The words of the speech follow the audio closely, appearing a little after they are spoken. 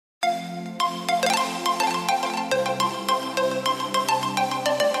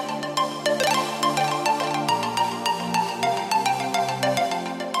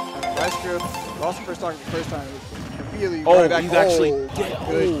first time, immediately. Oh, back. he's actually. Oh,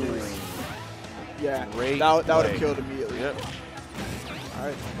 my goodness. Yeah, that would have killed immediately. Yep. All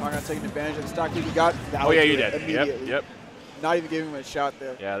right, I'm not taking advantage of the stock lead he got. Oh yeah, you did. Yep. Not even giving him a shot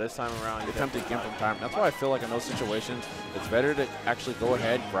there. Yeah, this time around, you attempted gimp from time. That's why I feel like in those situations, it's better to actually go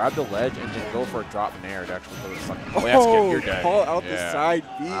ahead, grab the ledge, and just go for a drop in air to actually put a suck. Oh, that's good. You're dead. Call out the side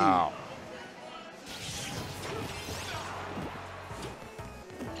B. Wow.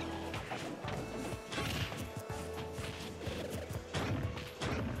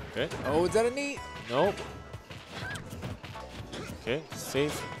 Okay. Oh, is that a knee? Nope. Okay,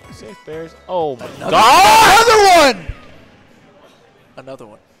 safe bears. Oh my God! Another one! Another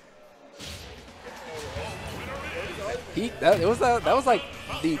one. That was like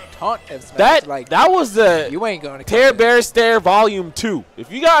the taunt of Smash. That was the you ain't gonna Tear Bear Stare Volume 2.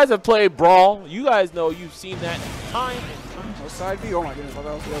 If you guys have played Brawl, you guys know you've seen that time and time. No side B. Oh my goodness, that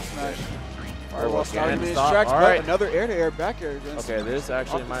was a smash. Fireball starting to distract, but another air-to-air back air against. Okay, this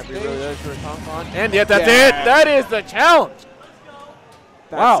actually might be really good for Concon. And yet that's it. That is the challenge.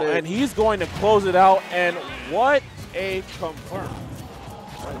 Wow, and he's going to close it out. And what a confirm.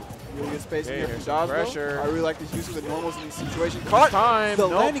 Really good spacing here from Dodge. Pressure. I really like his use of the normals in these situations. Caught time. The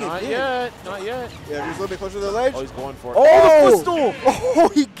nope, landing not again. yet. Not yet. Yeah, he's a little bit closer to the ledge. Oh, he's going for it. Oh, the footstool. Oh,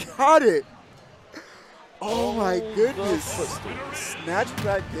 he got it. Oh my goodness. Snatched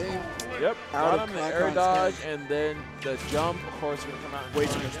that game. Yep. Out Got of him the air dodge hand. and then the jump. Of course, going to come out. Way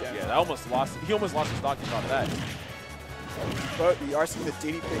too much damage. Yeah, that almost lost. He almost lost his stock off that. But we are seeing the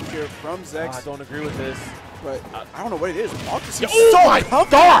DD pick here from Zex. I don't agree with this. But I don't know what it is. Octus is oh so my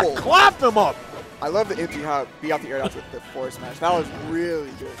God! Clap him up! I love the empty hop, be out the air dodge with the forward smash. That was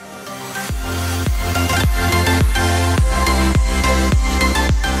really good.